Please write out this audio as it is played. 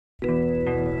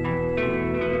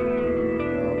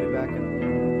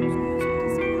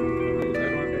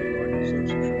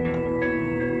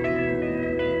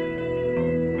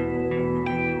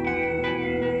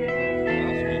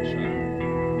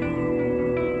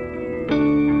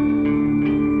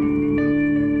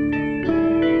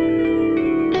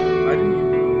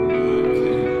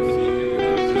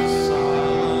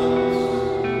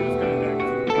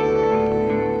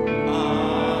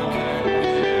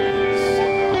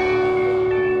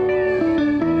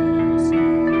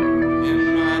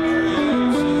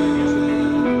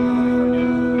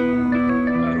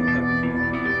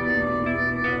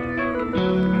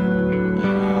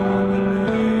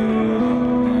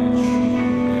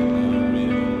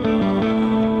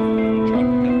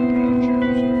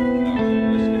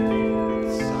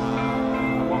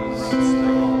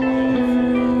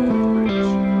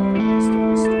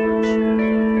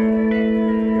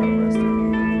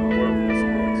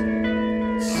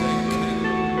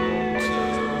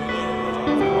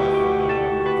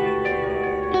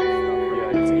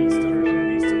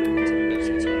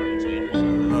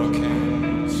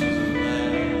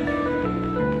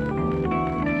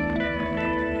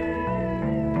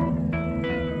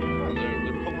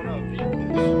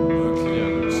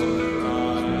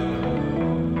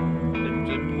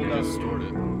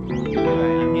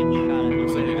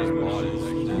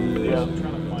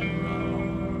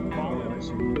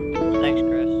Thanks,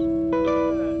 Chris.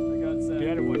 I got set.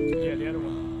 The other one. Yeah, the other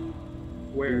one.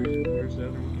 Where? Where's the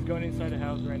other one? He's going inside the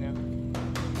house right now.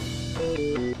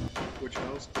 Which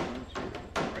house? The one to your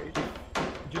right?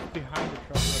 Just behind the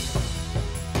truck right now.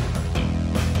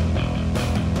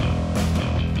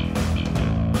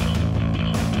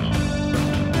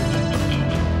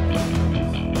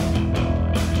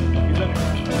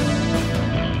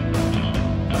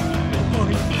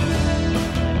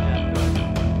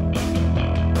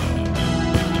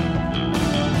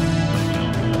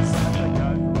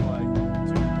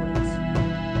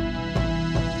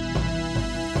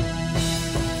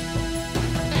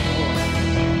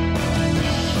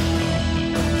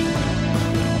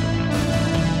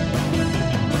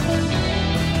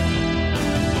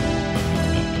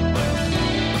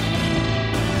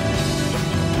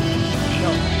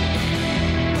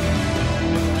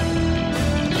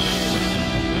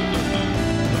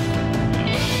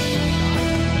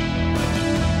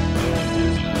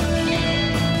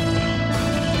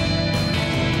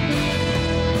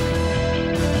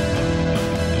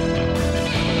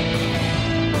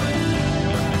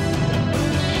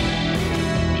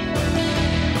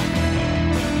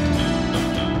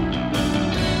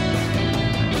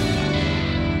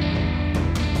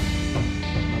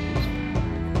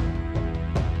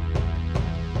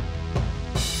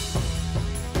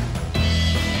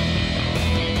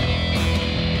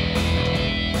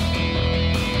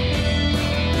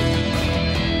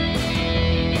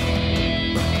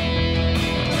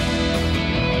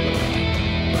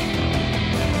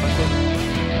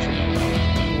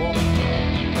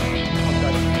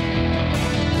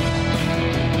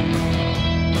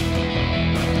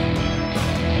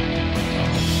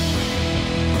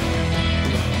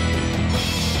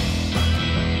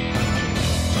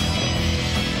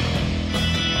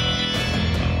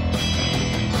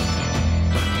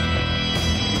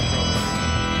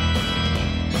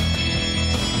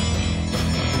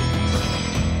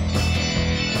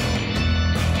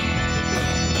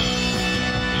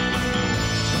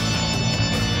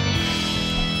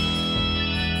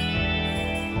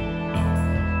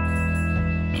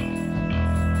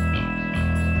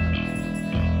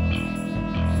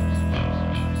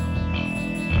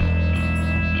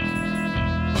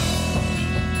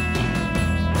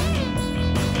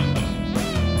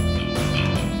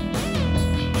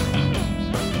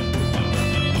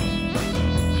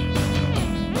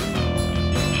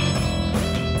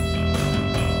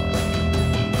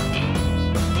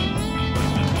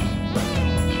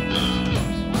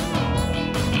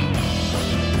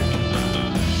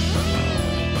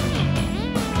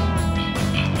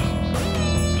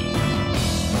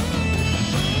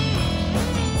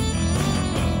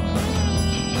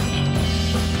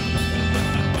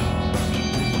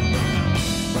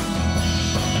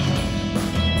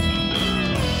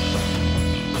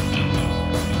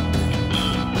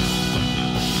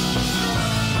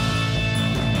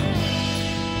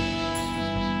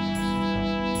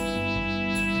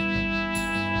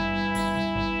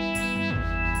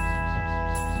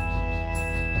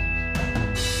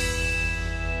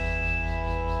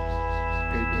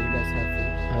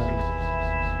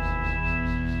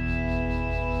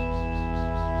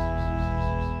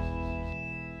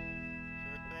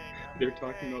 They're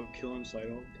talking about killing site all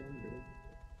the time, dude.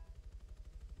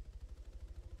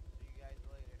 See you guys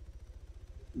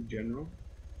later. General?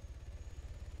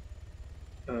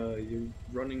 You're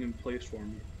running in place for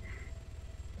me.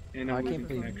 And I'm losing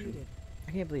connection.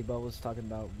 I can't believe Bubba's talking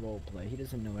about roleplay. He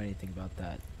doesn't know anything about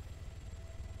that.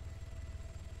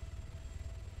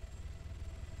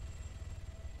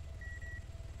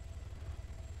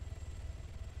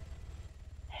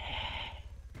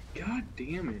 God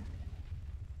damn it.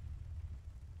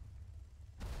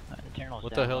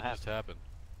 What the hell just happened?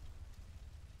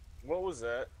 What was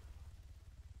that?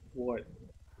 What?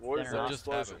 What is that just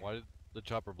explosion? happened? Why did the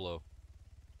chopper blow?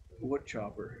 What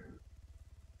chopper?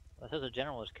 I thought the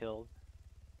general was killed.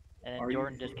 And then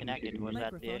Jordan disconnected. Was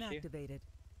that the issue? Activated.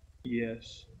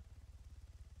 Yes.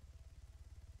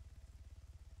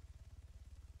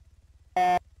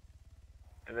 And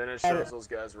then it shows those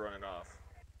guys running off.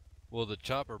 Well, the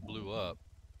chopper blew up.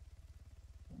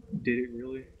 Did it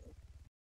really?